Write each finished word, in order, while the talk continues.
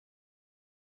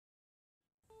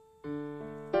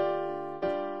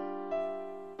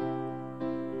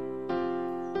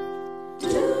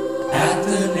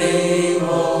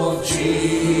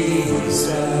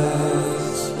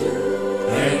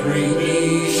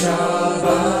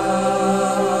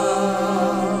bow,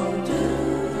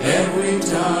 every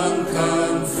tongue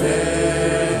confessing,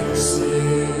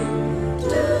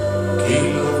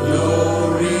 King of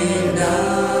glory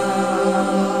now.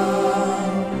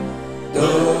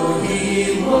 Though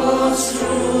he was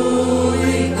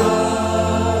truly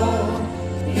God,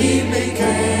 he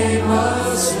became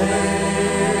a slave,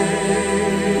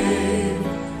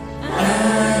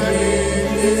 and in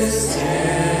his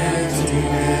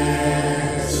emptiness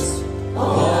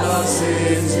all our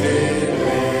sins did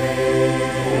bear.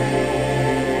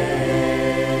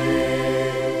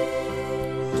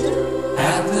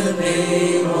 At the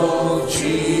name of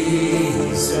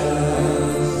Jesus,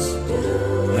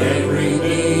 every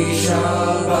knee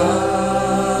shall bow,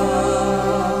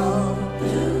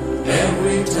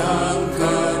 every tongue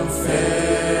confessing,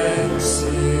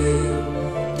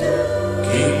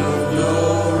 King of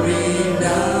glory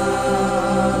now.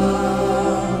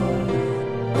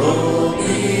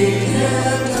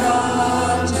 Obedient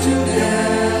unto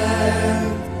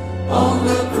death on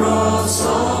the cross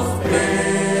of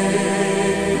pain,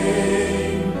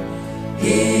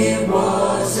 he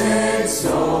was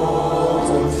exalted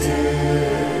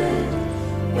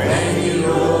when he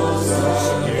rose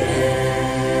again.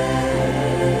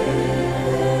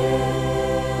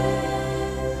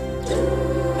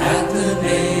 At the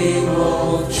name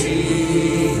of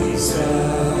Jesus,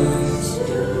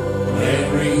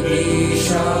 every knee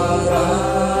shall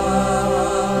bow,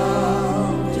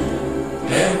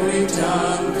 every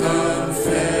tongue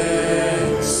confessing,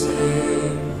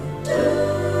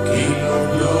 King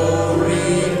of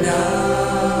glory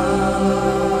now.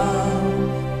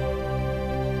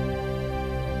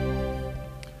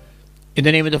 In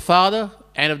the name of the Father,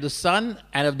 and of the Son,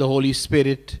 and of the Holy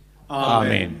Spirit.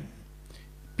 Amen.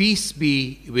 Peace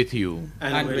be with you.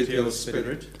 And with your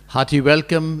spirit. Hearty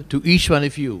welcome to each one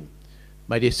of you,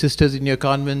 my dear sisters in your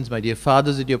convents, my dear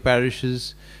fathers in your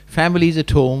parishes, families at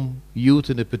home, youth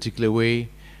in a particular way.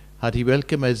 Hearty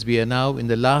welcome as we are now in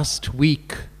the last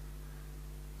week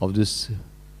of this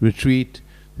retreat,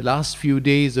 the last few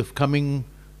days of coming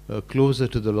closer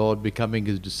to the Lord, becoming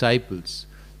his disciples.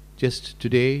 Just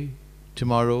today,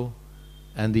 tomorrow,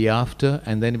 and the after,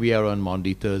 and then we are on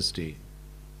Maundy Thursday.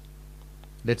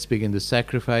 Let's begin the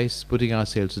sacrifice, putting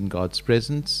ourselves in God's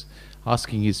presence,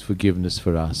 asking his forgiveness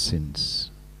for our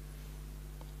sins.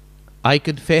 I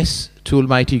confess to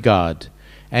Almighty God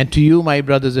and to you, my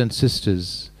brothers and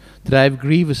sisters, that I have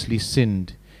grievously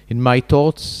sinned in my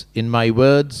thoughts, in my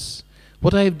words,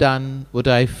 what I have done, what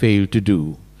I have failed to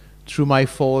do, through my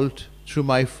fault,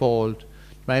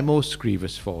 my most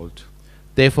grievous fault.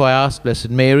 Therefore I ask Blessed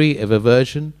Mary, ever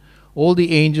Virgin, all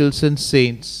the angels and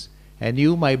saints, and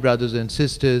you, my brothers and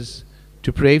sisters,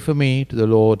 to pray for me to the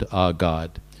Lord our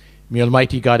God. May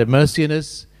Almighty God have mercy on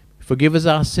us, forgive us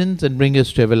our sins, and bring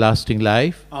us to everlasting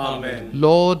life. Amen.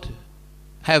 Lord,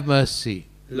 have mercy.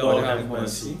 Lord, have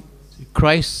mercy.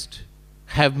 Christ,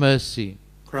 have mercy.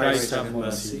 Christ, have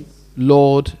mercy.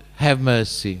 Lord, have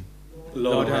mercy.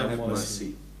 Lord, have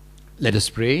mercy. Let us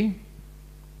pray.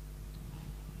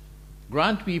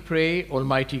 Grant, we pray,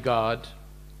 Almighty God,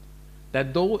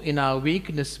 that though in our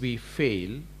weakness we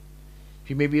fail,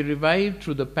 we may be revived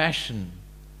through the passion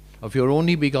of your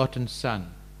only begotten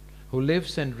Son, who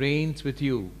lives and reigns with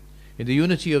you in the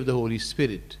unity of the Holy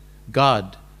Spirit,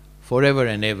 God, forever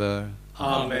and ever.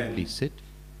 Amen. Please sit.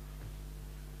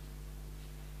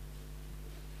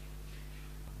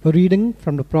 A reading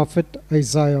from the prophet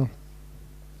Isaiah.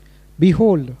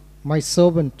 Behold, my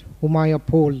servant whom I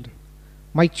uphold,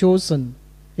 my chosen,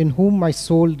 in whom my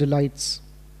soul delights.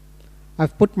 I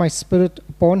have put my spirit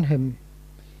upon him.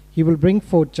 He will bring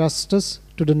forth justice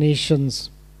to the nations.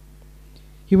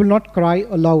 He will not cry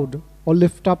aloud or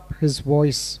lift up his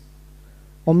voice,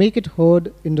 or make it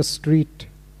heard in the street.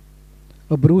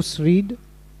 A bruised reed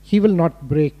he will not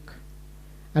break,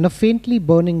 and a faintly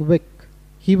burning wick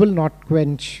he will not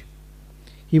quench.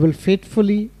 He will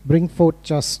faithfully bring forth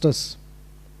justice.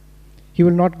 He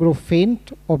will not grow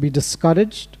faint or be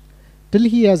discouraged till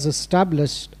he has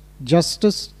established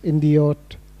justice in the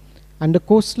earth, and the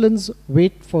coastlands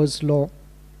wait for his law.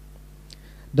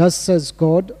 Thus says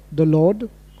God, the Lord,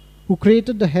 who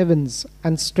created the heavens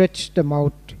and stretched them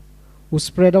out, who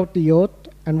spread out the earth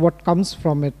and what comes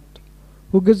from it,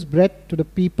 who gives breath to the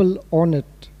people on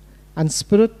it, and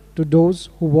spirit to those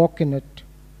who walk in it.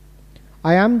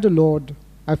 I am the Lord,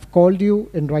 I have called you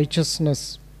in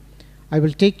righteousness. I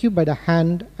will take you by the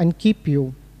hand and keep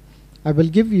you. I will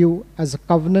give you as a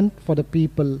covenant for the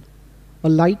people, a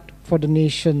light for the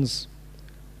nations,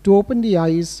 to open the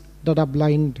eyes that are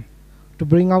blind, to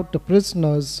bring out the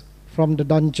prisoners from the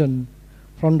dungeon,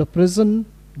 from the prison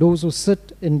those who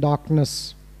sit in darkness.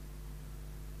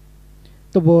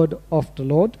 The word of the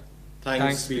Lord.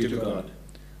 Thanks be to God.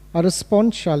 Our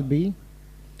response shall be,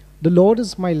 the Lord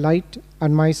is my light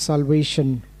and my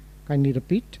salvation. Kindly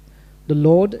repeat. The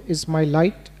Lord is my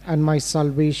light and my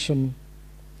salvation.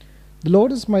 The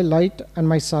Lord is my light and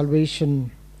my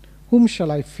salvation. Whom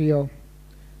shall I fear?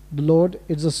 The Lord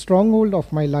is the stronghold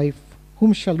of my life.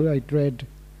 Whom shall I dread?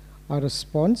 Our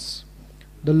response,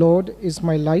 the Lord is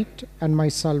my light and my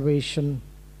salvation.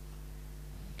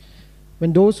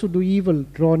 When those who do evil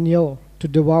draw near to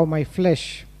devour my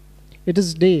flesh, it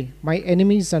is they, my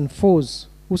enemies and foes,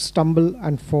 who stumble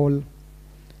and fall.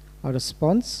 Our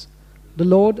response, the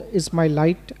Lord is my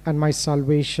light and my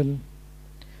salvation.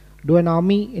 Though an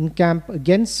army encamp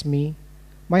against me,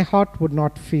 my heart would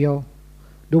not fear.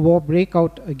 Though war break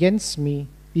out against me,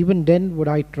 even then would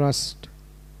I trust.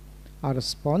 Our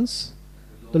response,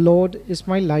 the Lord is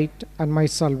my light and my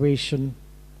salvation.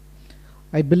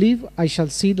 I believe I shall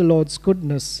see the Lord's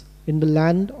goodness in the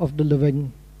land of the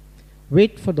living.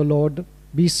 Wait for the Lord,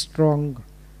 be strong,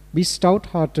 be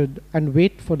stout-hearted, and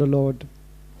wait for the Lord.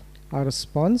 Our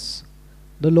response,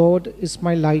 the Lord is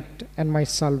my light and my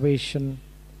salvation.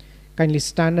 Kindly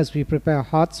stand as we prepare our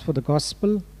hearts for the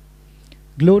gospel.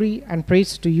 Glory and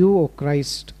praise to you, O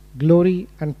Christ. Glory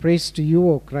and praise to you,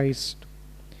 O Christ.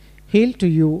 Hail to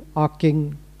you, our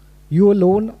King. You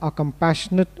alone are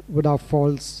compassionate with our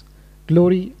faults.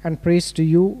 Glory and praise to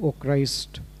you, O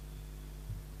Christ.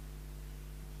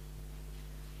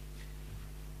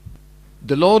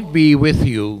 The Lord be with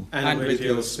you. And with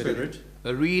your spirit.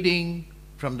 A reading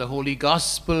from the Holy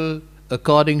Gospel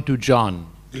according to John.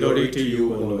 Glory to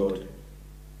you, O Lord.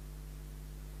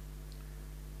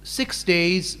 6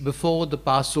 days before the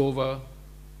Passover,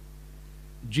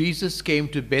 Jesus came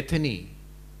to Bethany,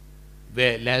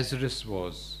 where Lazarus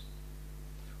was,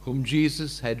 whom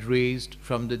Jesus had raised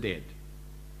from the dead.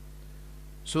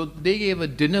 So they gave a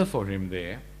dinner for him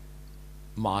there.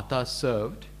 Martha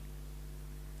served.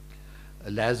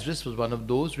 Lazarus was one of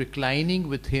those reclining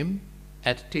with him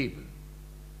at table.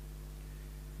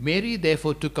 Mary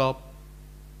therefore took up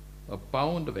a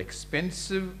pound of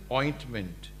expensive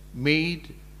ointment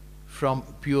made from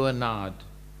pure nard,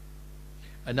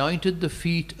 anointed the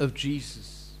feet of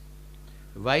Jesus,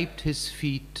 wiped his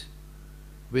feet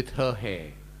with her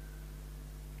hair.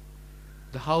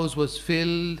 The house was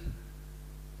filled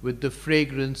with the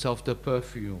fragrance of the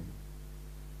perfume.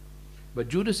 But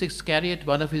Judas Iscariot,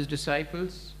 one of his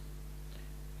disciples,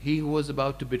 he who was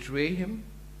about to betray him,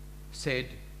 said,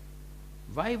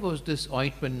 "Why was this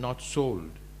ointment not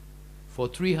sold for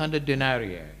 300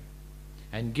 denarii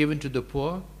and given to the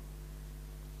poor?"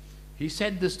 He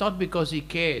said this not because he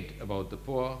cared about the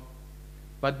poor,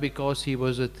 but because he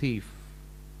was a thief.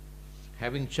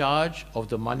 Having charge of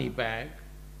the money bag,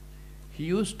 he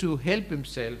used to help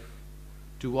himself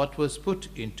to what was put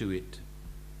into it.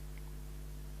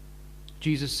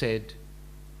 Jesus said,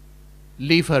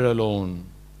 "Leave her alone,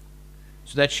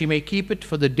 so that she may keep it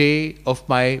for the day of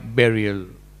my burial.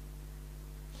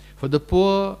 For the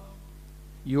poor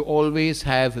you always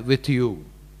have with you,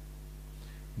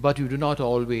 but you do not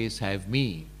always have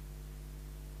me."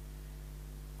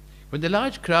 When the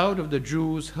large crowd of the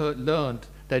Jews learned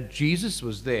that Jesus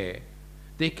was there,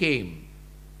 they came,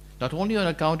 not only on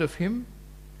account of him,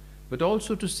 but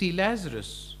also to see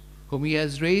Lazarus, whom he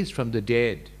has raised from the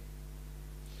dead.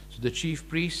 So the chief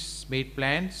priests made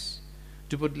plans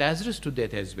to put Lazarus to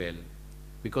death as well,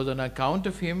 because on account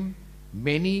of him,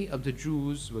 many of the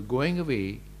Jews were going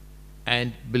away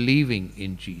and believing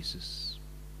in Jesus.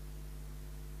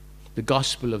 The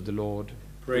Gospel of the Lord.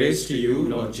 Praise to you,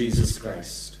 Lord Jesus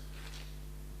Christ.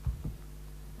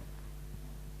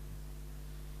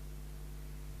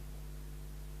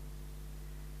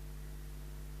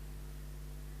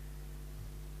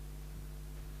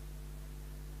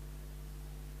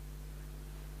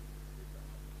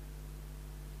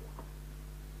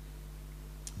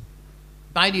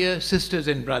 My dear sisters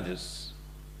and brothers,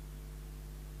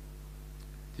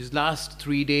 these last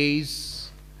 3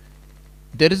 days,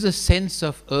 there is a sense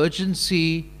of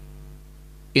urgency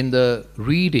in the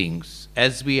readings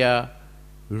as we are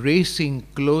racing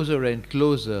closer and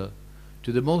closer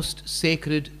to the most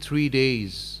sacred 3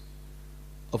 days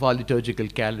of our liturgical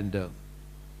calendar.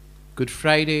 Good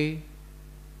Friday,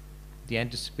 the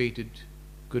anticipated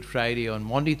Good Friday on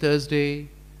Maundy Thursday,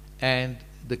 and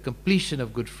the completion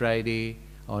of Good Friday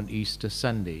on Easter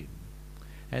Sunday.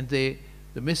 And the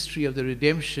mystery of the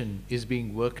redemption is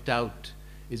being worked out,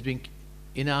 is being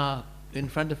in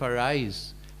front of our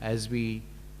eyes as we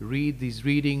read these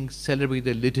readings, celebrate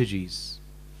the liturgies.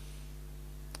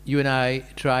 You and I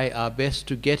try our best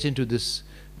to get into this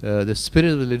the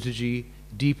spirit of the liturgy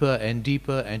deeper and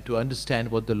deeper and to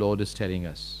understand what the Lord is telling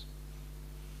us.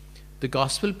 The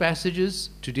Gospel passages,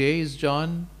 today is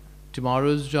John, tomorrow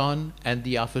is John, and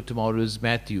the after tomorrow is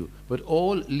Matthew, but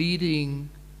all leading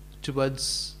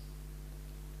towards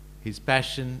his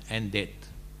passion and death.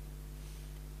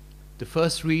 The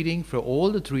first reading for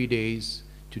all the 3 days,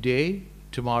 today,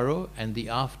 tomorrow, and the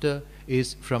after,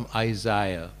 is from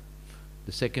Isaiah.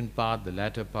 The second part, the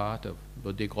latter part of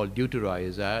what they call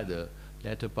Deutero-Isaiah, the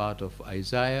latter part of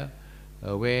Isaiah,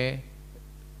 where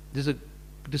there's a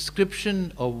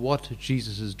description of what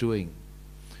Jesus is doing,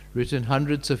 written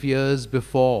hundreds of years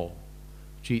before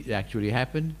it actually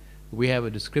happened. We have a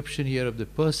description here of the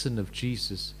person of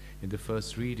Jesus in the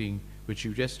first reading, which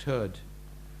you just heard.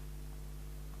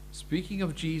 Speaking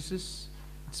of Jesus,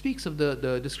 it speaks of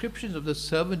the descriptions of the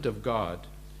servant of God,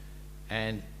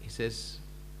 and he says,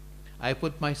 I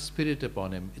put my spirit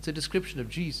upon him. It's a description of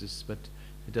Jesus, but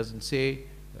it doesn't say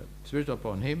spirit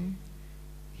upon him.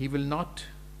 He will not,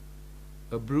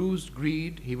 a bruised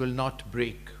reed he will not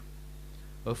break.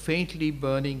 A faintly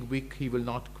burning wick he will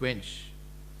not quench.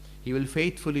 He will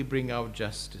faithfully bring out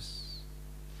justice.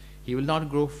 He will not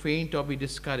grow faint or be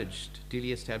discouraged till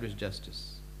he establish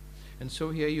justice. And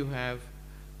so here you have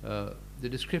the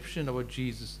description of what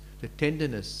Jesus, the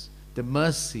tenderness, the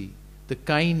mercy, the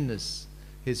kindness,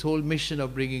 his whole mission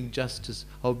of bringing justice,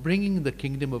 of bringing the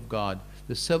kingdom of God.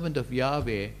 The servant of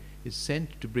Yahweh is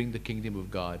sent to bring the kingdom of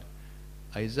God.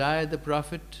 Isaiah the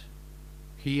prophet,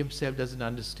 he himself doesn't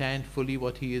understand fully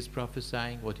what he is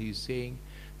prophesying, what he is saying,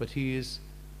 but he is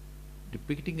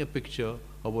depicting a picture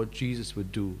of what Jesus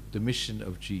would do, the mission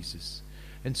of Jesus.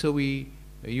 And so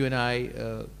you and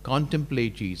I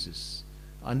contemplate Jesus,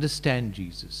 understand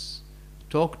Jesus,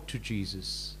 talk to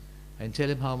Jesus, and tell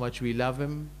him how much we love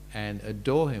him and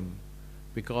adore him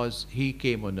because he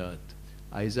came on earth.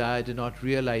 Isaiah did not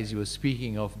realize he was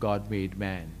speaking of God made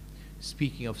man,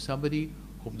 speaking of somebody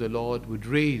whom the Lord would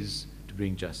raise to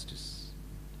bring justice.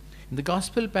 In the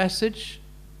Gospel passage,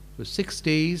 it was 6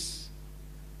 days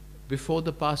before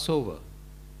the Passover.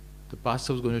 The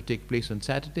Passover was going to take place on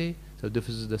Saturday, so this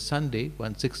is the Sunday,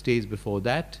 6 days before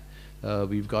that.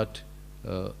 We've got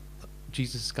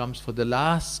Jesus comes for the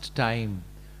last time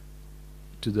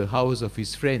to the house of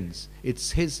his friends.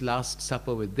 It's his last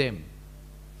supper with them.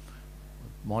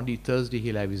 Maundy Thursday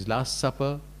he'll have his last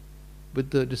supper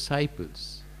with the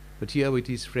disciples, but here with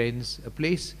his friends, a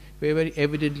place where very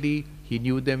evidently he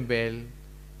knew them well,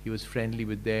 he was friendly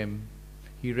with them,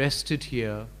 he rested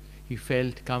here, he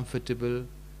felt comfortable,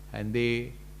 and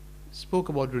they spoke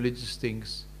about religious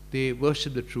things, they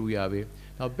worshipped the true Yahweh.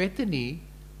 Now Bethany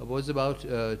was about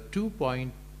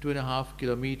 2.5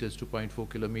 kilometers, 2.4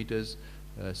 kilometers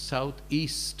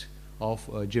southeast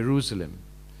of Jerusalem.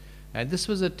 And this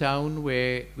was a town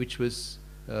which was,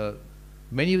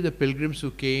 many of the pilgrims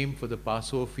who came for the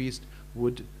Passover feast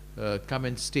would come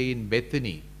and stay in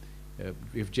Bethany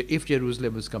if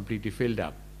Jerusalem was completely filled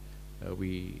up.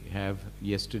 We have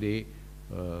yesterday,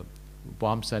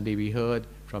 Palm Sunday, we heard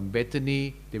from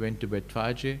Bethany, they went to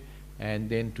Bethphage and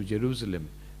then to Jerusalem.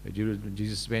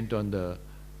 Jesus went on the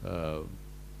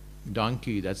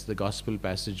donkey. That's the gospel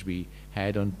passage we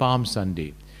had on Palm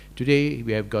Sunday. Today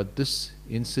we have got this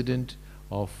incident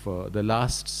of the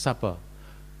Last Supper.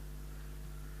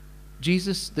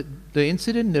 Jesus, the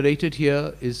incident narrated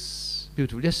here is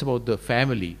beautiful, just about the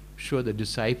family. Sure, the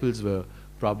disciples were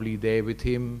probably there with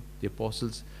him, the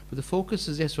apostles, but the focus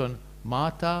is just on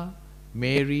Martha,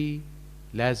 Mary,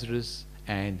 Lazarus,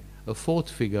 and a fourth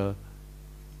figure,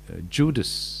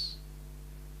 Judas.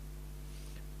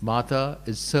 Martha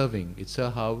is serving. It's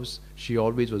her house. She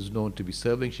always was known to be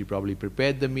serving. She probably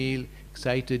prepared the meal,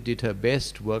 excited, did her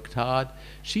best, worked hard.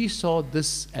 She saw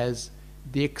this as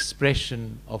the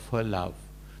expression of her love,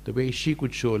 the way she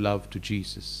could show love to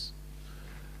Jesus.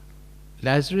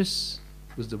 Lazarus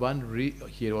was the one,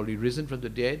 he had already risen from the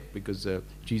dead because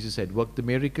Jesus had worked the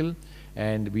miracle.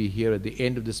 And we hear at the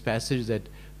end of this passage that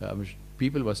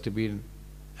people must have been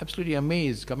absolutely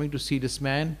amazed coming to see this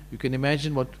man. You can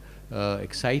imagine what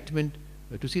excitement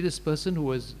to see this person who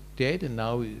was dead and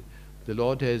now the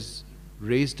Lord has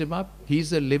raised him up.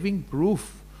 He's a living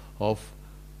proof of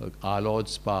our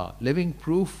Lord's power, living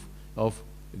proof of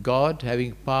God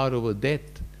having power over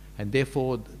death, and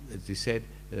therefore, as he said,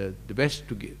 the best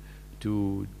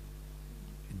to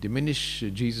diminish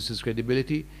Jesus'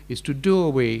 credibility is to do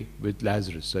away with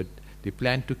Lazarus. So they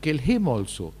planned to kill him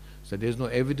also. So there's no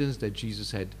evidence that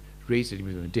Jesus had raised him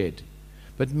from the dead.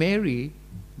 But Mary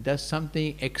does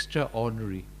something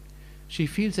extraordinary. She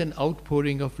feels an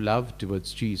outpouring of love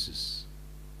towards Jesus.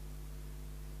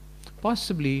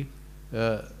 Possibly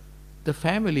the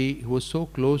family who was so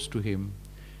close to him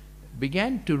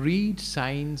began to read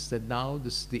signs that now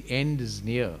the end is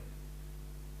near.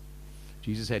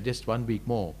 Jesus had just 1 week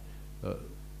more.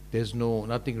 There's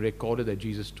nothing recorded that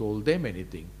Jesus told them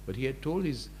anything, but he had told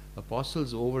his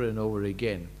apostles over and over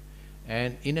again.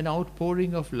 And in an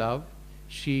outpouring of love,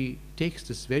 she takes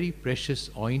this very precious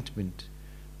ointment,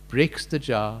 breaks the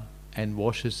jar, and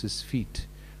washes his feet,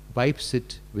 wipes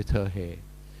it with her hair.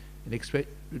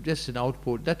 Just an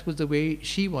outpour. That was the way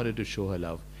she wanted to show her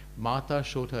love. Martha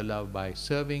showed her love by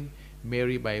serving,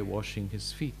 Mary by washing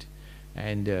his feet.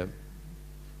 And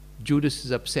Judas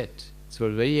is upset. It's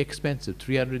very expensive.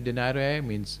 300 denarii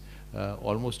means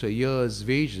almost a year's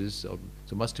wages.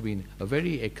 So must have been a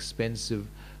very expensive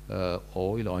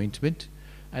ointment.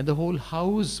 And the whole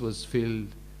house was filled,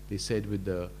 they said, with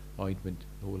the ointment,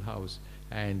 the whole house.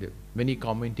 And many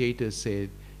commentators said,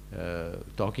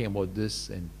 talking about this,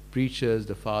 and preachers,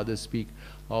 the fathers speak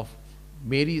of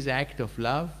Mary's act of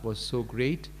love was so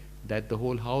great that the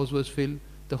whole house was filled.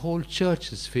 The whole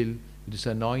church is filled with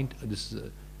this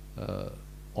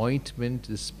ointment,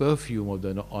 this perfume of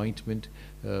the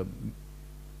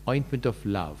ointment of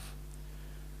love.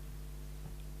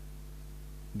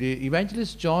 The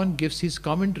evangelist John gives his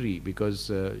commentary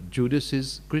because Judas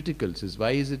is critical. Says,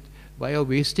 why are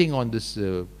wasting on this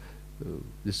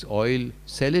this oil?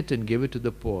 Sell it and give it to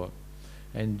the poor.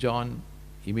 And John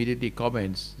immediately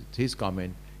comments, his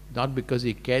comment, not because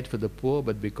he cared for the poor,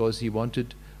 but because he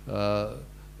wanted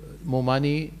more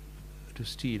money to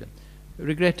steal.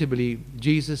 Regrettably,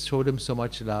 Jesus showed him so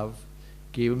much love,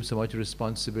 gave him so much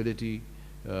responsibility,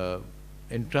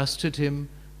 entrusted him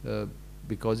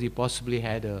because he possibly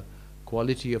had a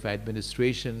quality of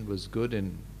administration, was good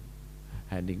in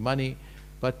handing money,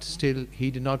 but still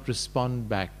he did not respond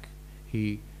back.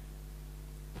 He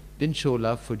didn't show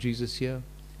love for Jesus here,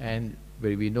 and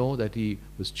where we know that he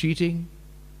was cheating,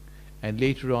 and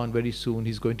later on, very soon,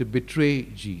 he's going to betray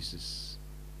Jesus.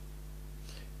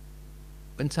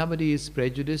 When somebody is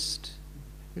prejudiced,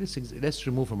 let's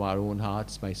remove from our own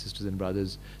hearts, my sisters and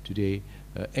brothers, today,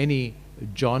 any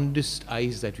jaundiced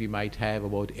eyes that we might have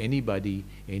about anybody,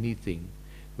 anything.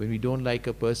 When we don't like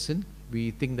a person,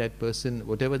 we think that person,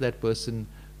 whatever that person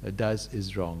does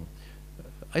is wrong.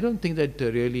 I don't think that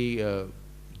really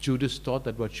Judas thought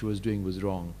that what she was doing was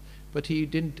wrong, but he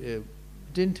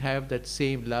didn't have that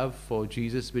same love for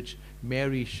Jesus which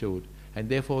Mary showed, and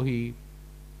therefore he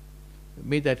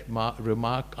made that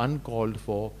remark uncalled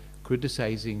for,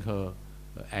 criticizing her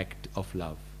act of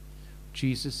love.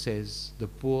 Jesus says, the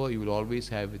poor you will always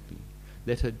have with me.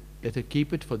 Let her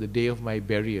keep it for the day of my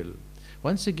burial.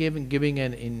 Once again giving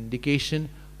an indication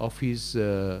of his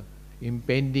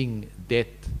impending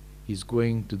death. He's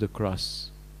going to the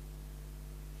cross.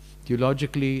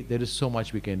 Theologically, there is so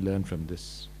much we can learn from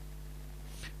this.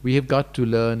 We have got to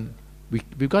learn,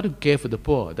 we've got to care for the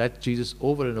poor. That Jesus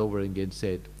over and over again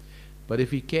said. But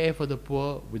if we care for the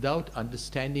poor without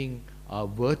understanding our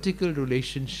vertical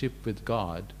relationship with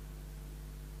God,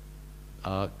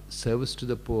 our service to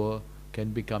the poor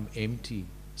can become empty,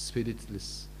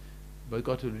 spiritless. We've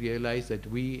got to realize that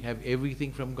we have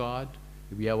everything from God.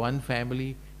 We are one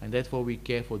family, and therefore we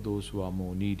care for those who are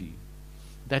more needy.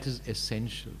 That is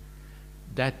essential.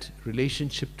 That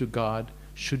relationship to God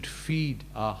should feed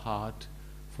our heart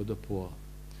for the poor.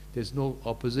 There's no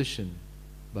opposition,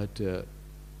 but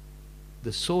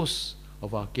the source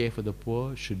of our care for the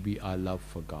poor should be our love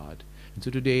for God. And so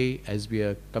today, as we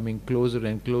are coming closer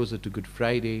and closer to Good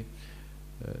Friday,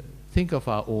 think of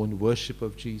our own worship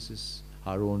of Jesus,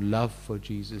 our own love for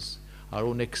Jesus, our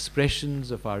own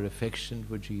expressions of our affection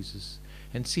for Jesus,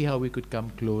 and see how we could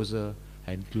come closer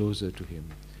and closer to Him.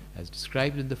 As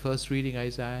described in the first reading,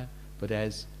 Isaiah, but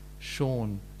as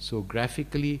shown so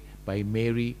graphically by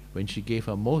Mary when she gave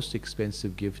her most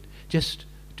expensive gift, just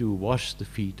to wash the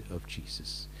feet of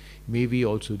Jesus. May we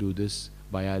also do this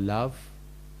by our love,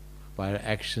 by our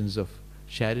actions of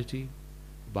charity,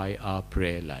 by our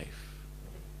prayer life.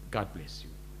 God bless you.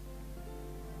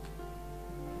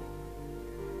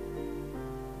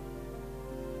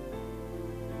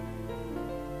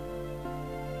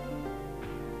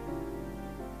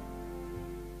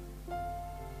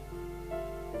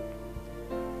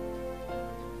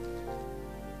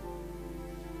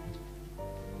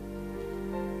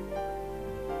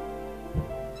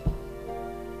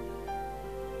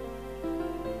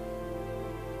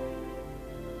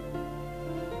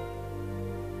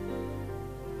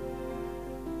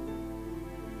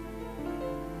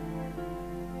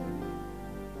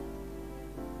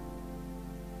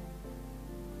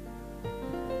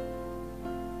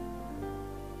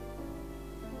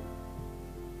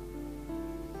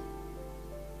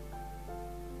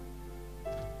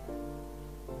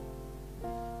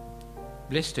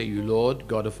 Blessed are you, Lord,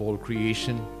 God of all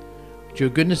creation. To your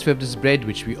goodness we have this bread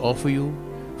which we offer you,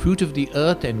 fruit of the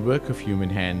earth and work of human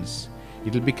hands.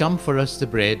 It will become for us the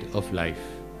bread of life.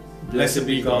 Blessed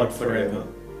be God forever.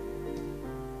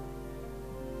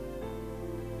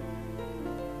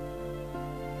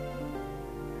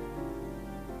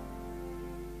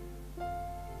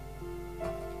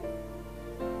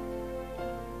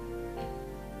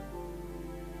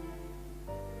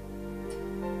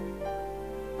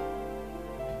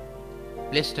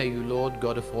 Blessed are you, Lord,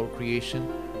 God of all creation.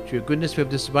 To your goodness we have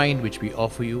this wine which we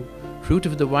offer you, fruit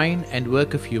of the vine and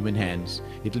work of human hands.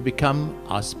 It will become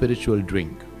our spiritual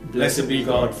drink. Blessed be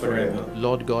God forever.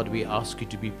 Lord God, we ask you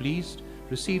to be pleased.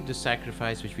 Receive the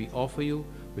sacrifice which we offer you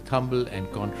with humble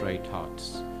and contrite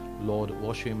hearts. Lord,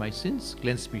 wash away my sins,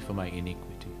 cleanse me from my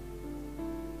iniquity.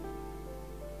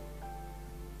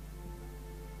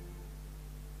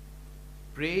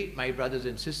 Pray, my brothers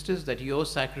and sisters, that your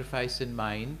sacrifice and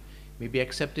mine may be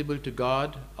acceptable to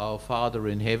God, our Father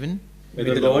in heaven. May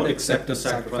the Lord accept the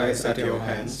sacrifice at your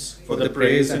hands for the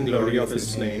praise and glory of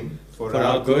his name, for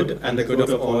our good and the good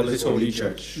of all his holy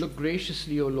church. Look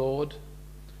graciously, O Lord,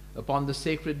 upon the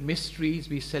sacred mysteries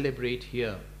we celebrate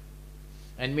here,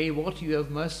 and may what you have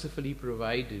mercifully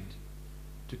provided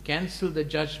to cancel the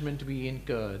judgment we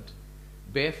incurred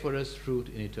bear for us fruit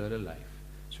in eternal life.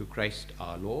 Through Christ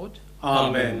our Lord.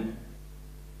 Amen.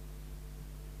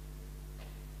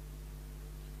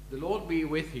 The Lord be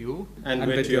with you. And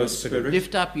with your spirit.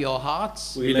 Lift up your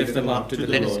hearts. We lift them up to the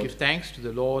Let us Lord. give thanks to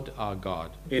the Lord our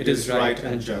God. It is right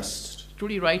and just.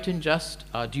 Truly right and just,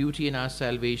 our duty and our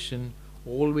salvation,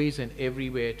 always and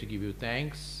everywhere to give you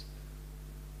thanks.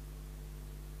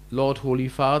 Lord, Holy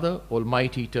Father,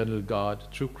 Almighty Eternal God,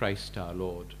 through Christ our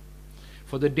Lord.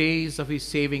 For the days of his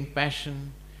saving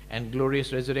passion and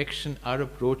glorious resurrection are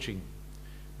approaching,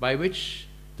 by which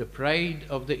the pride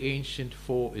of the ancient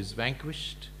foe is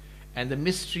vanquished, and the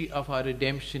mystery of our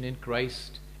redemption in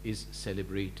Christ is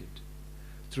celebrated.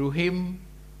 Through him,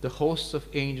 the hosts of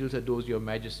angels adore your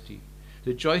majesty,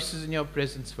 rejoices in your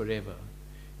presence forever.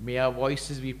 May our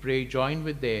voices, we pray, join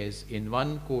with theirs in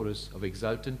one chorus of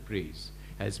exultant praise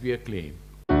as we acclaim.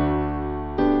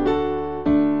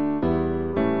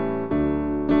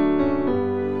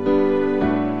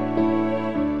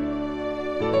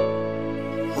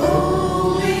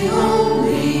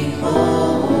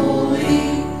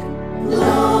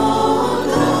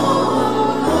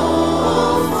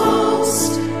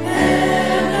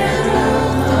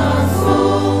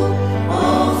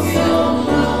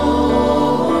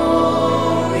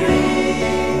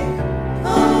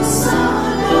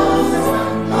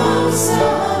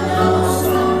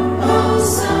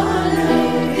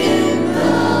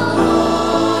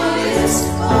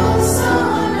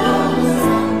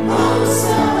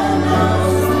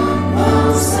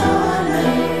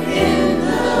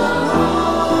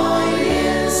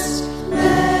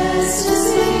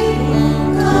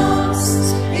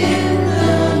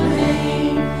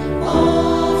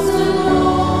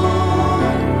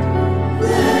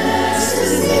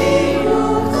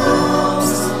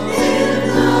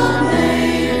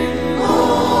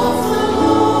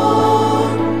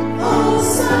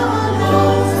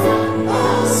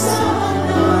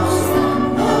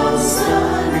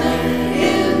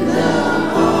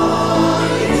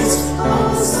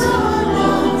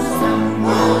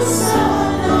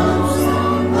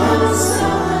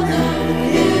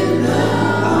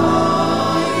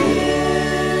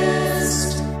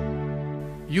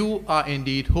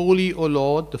 Indeed, holy, O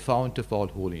Lord, the fount of all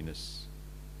holiness.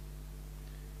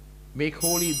 Make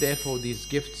holy, therefore, these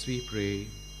gifts, we pray,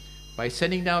 by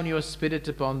sending down your Spirit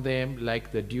upon them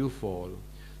like the dewfall,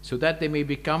 so that they may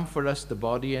become for us the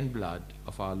body and blood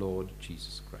of our Lord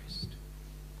Jesus Christ.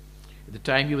 At the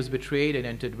time he was betrayed and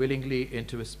entered willingly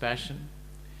into his passion,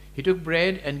 he took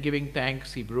bread, and giving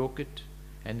thanks, he broke it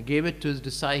and gave it to his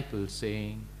disciples,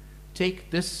 saying,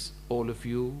 "Take this, all of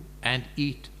you, and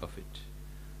eat of it.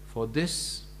 For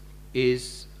this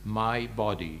is my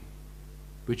body,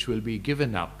 which will be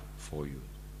given up for you."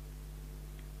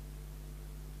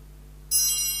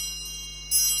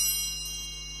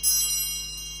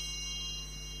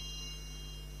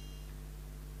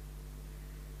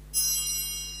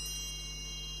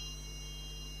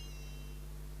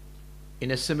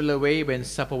 In a similar way, when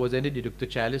supper was ended, he took the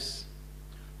chalice.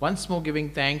 Once more giving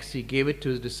thanks, he gave it to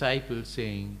his disciples,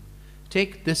 saying,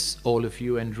 "Take this, all of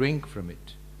you, and drink from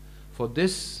it. For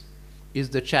this is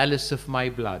the chalice of my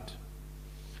blood,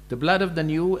 the blood of the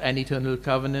new and eternal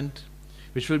covenant,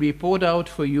 which will be poured out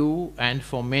for you and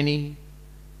for many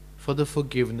for the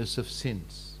forgiveness of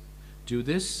sins. Do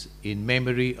this in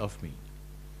memory of me."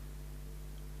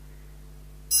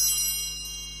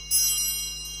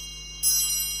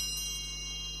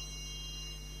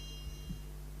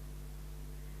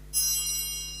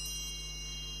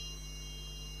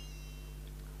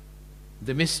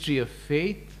 The mystery of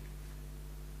faith.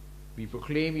 We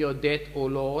proclaim your death, O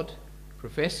Lord,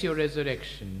 profess your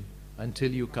resurrection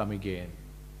until you come again.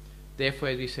 Therefore,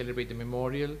 as we celebrate the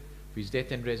memorial of his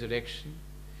death and resurrection,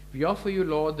 we offer you,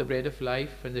 Lord, the bread of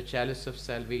life and the chalice of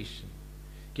salvation,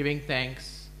 giving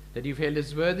thanks that you've held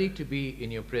us worthy to be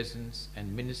in your presence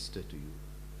and minister to you.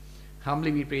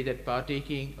 Humbly we pray that,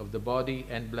 partaking of the body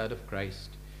and blood of Christ,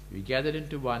 we be gathered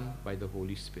into one by the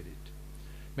Holy Spirit.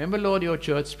 Remember, Lord, your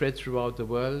church spread throughout the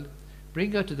world.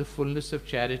 Bring her to the fullness of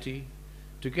charity,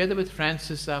 together with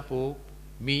Francis our Pope,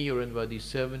 me, your unworthy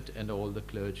servant, and all the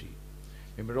clergy.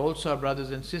 Remember also our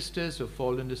brothers and sisters who have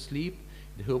fallen asleep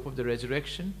in the hope of the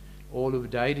resurrection, all who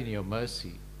have died in your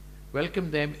mercy.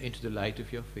 Welcome them into the light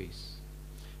of your face.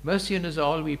 Mercy on us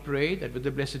all, we pray, that with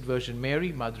the Blessed Virgin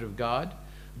Mary, Mother of God,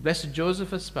 Blessed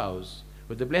Joseph, her spouse,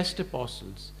 with the blessed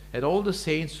apostles, and all the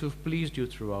saints who have pleased you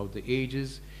throughout the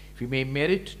ages, if we may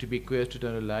merit to be heirs to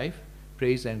eternal life,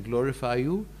 praise and glorify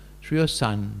you through your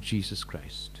Son, Jesus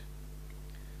Christ.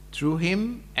 Through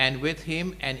him, and with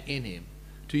him, and in him,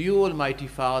 to you, Almighty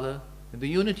Father, in the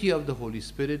unity of the Holy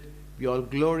Spirit, be all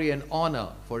glory and honor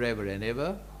forever and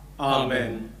ever.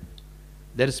 Amen.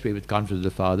 Let us pray with confidence to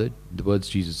the Father, the words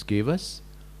Jesus gave us.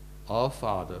 Our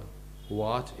Father, who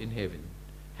art in heaven,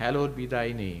 hallowed be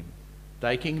thy name.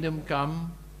 Thy kingdom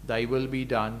come, thy will be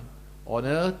done, on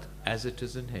earth as it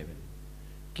is in heaven.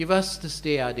 Give us this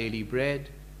day our daily bread.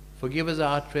 Forgive us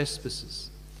our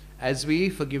trespasses, as we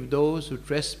forgive those who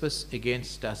trespass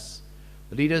against us.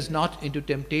 Lead us not into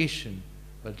temptation,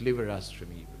 but deliver us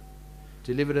from evil.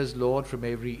 Deliver us, Lord, from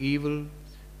every evil.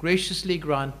 Graciously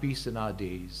grant peace in our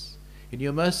days. In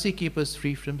your mercy keep us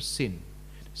free from sin,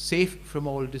 safe from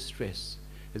all distress,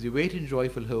 as we wait in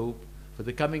joyful hope for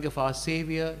the coming of our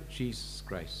Saviour, Jesus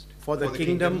Christ. For the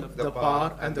kingdom, the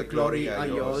power, and the glory are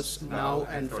yours, now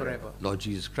and forever. Lord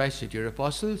Jesus Christ said to your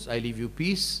apostles, I leave you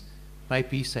peace, my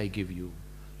peace I give you.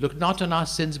 Look not on our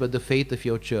sins, but the faith of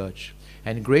your church,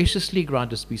 and graciously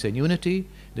grant us peace and unity,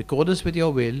 in accordance with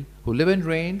your will, who live and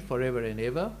reign forever and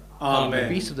ever. Amen.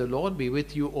 The peace of the Lord be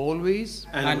with you always.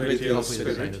 And with your With the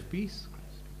sign spirit. of peace.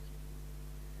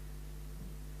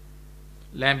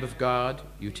 Lamb of God,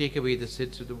 you take away the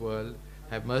sins of the world,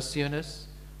 have mercy on us.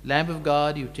 Lamb of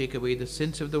God, you take away the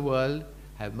sins of the world,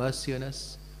 have mercy on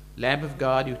us. Lamb of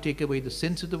God, you take away the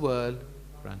sins of the world,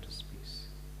 grant us peace.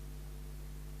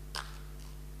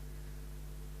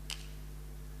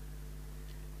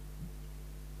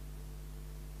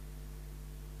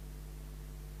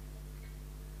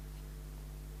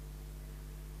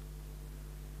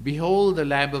 Behold the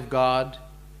Lamb of God.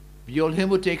 Behold him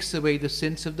who takes away the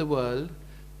sins of the world.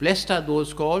 Blessed are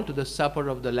those called to the supper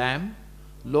of the Lamb.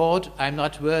 Lord, I am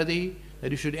not worthy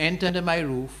that you should enter under my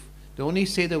roof. But only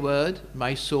say the word,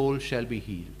 my soul shall be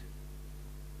healed.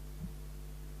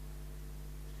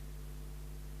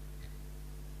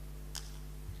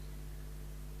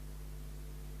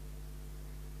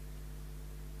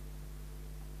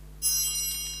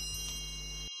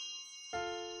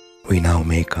 We now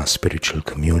make our spiritual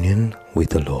communion with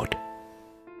the Lord.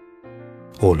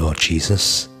 O Lord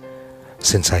Jesus,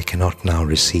 since I cannot now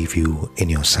receive you in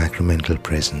your sacramental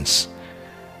presence,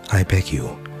 I beg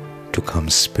you to come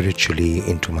spiritually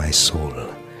into my soul,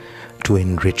 to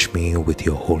enrich me with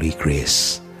your holy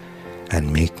grace,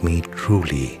 and make me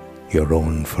truly your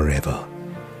own forever.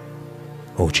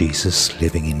 O Jesus,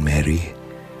 living in Mary,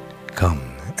 come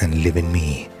and live in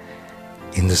me,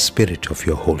 in the spirit of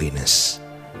your holiness,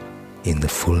 in the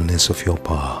fullness of your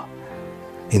power,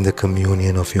 in the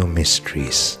communion of your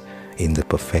mysteries, in the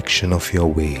perfection of your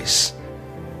ways.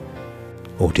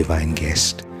 O divine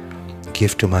guest,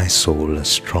 give to my soul a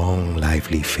strong,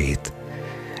 lively faith,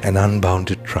 an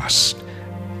unbounded trust,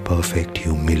 perfect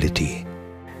humility,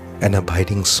 an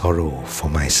abiding sorrow for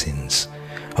my sins,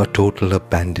 a total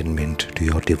abandonment to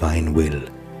your divine will,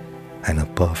 and a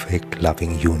perfect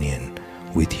loving union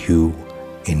with you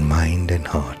in mind and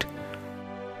heart.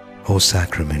 O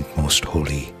Sacrament most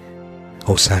holy,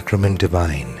 O Sacrament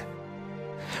divine,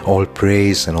 all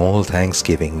praise and all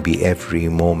thanksgiving be every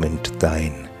moment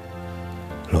thine.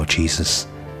 Lord Jesus,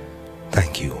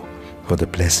 thank you for the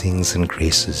blessings and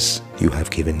graces you have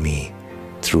given me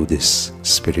through this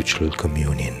spiritual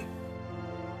communion.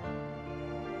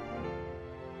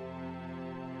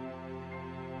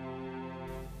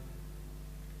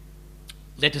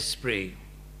 Let us pray.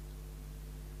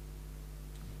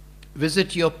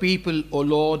 Visit your people, O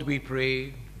Lord, we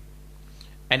pray,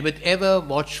 and with ever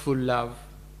watchful love,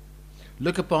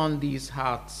 look upon these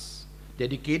hearts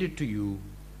dedicated to you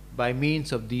by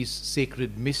means of these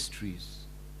sacred mysteries,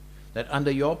 that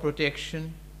under your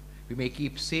protection we may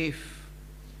keep safe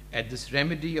at this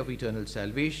remedy of eternal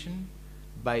salvation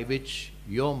by which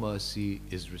your mercy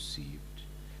is received.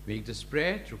 Make this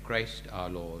prayer through Christ our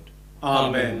Lord.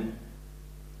 Amen.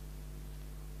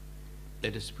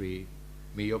 Let us pray.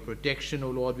 May your protection, O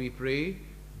Lord, we pray,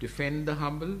 defend the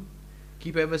humble,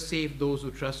 keep ever safe those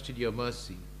who trust in your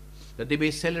mercy, that they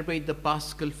may celebrate the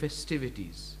Paschal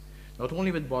festivities, not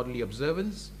only with bodily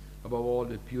observance, above all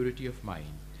with purity of mind.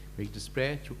 Make this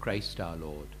prayer through Christ our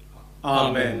Lord.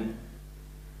 Amen.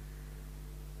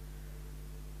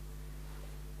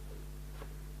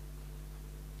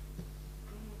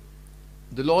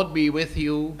 The Lord be with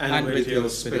you. And with your The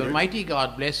spirit. Almighty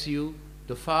God bless you,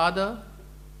 the Father,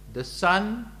 the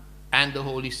Son, and the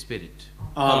Holy Spirit.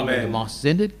 The Amen. Mass is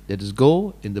ended. Let us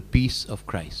go in the peace of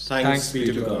Christ. Thanks be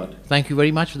to God. Thank you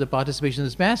very much for the participation in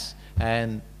this Mass.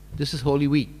 And this is Holy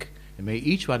Week. And may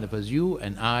each one of us, you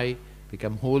and I,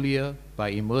 become holier by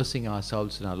immersing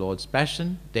ourselves in our Lord's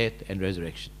passion, death, and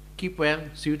resurrection. Keep well.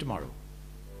 See you tomorrow.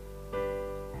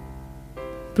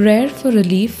 Prayer for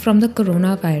relief from the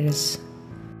coronavirus.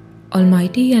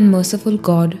 Almighty and merciful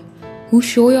God, who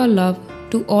show your love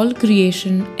to all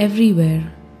creation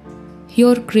everywhere,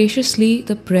 hear graciously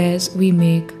the prayers we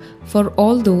make for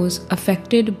all those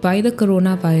affected by the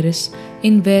coronavirus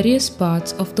in various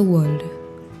parts of the world.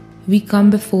 We come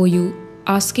before you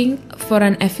asking for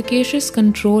an efficacious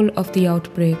control of the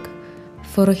outbreak,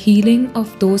 for a healing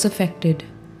of those affected,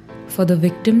 for the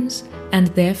victims and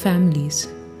their families.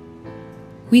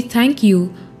 We thank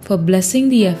you for blessing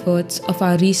the efforts of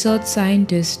our research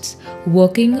scientists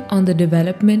working on the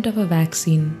development of a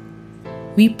vaccine.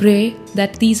 We pray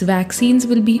that these vaccines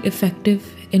will be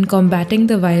effective in combating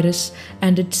the virus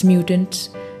and its mutants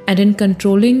and in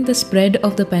controlling the spread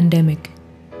of the pandemic.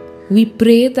 We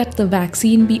pray that the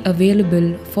vaccine be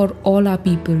available for all our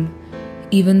people,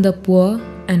 even the poor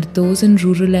and those in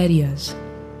rural areas.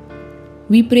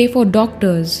 We pray for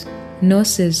doctors,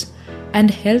 nurses, and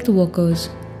health workers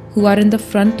who are in the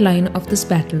front line of this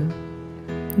battle,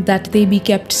 that they be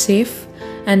kept safe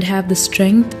and have the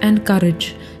strength and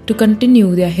courage to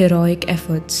continue their heroic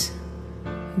efforts.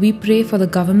 We pray for the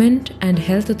government and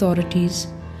health authorities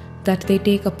that they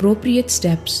take appropriate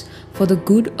steps for the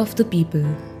good of the people.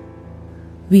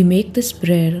 We make this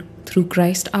prayer through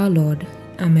Christ our Lord.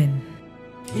 Amen.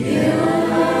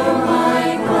 Hear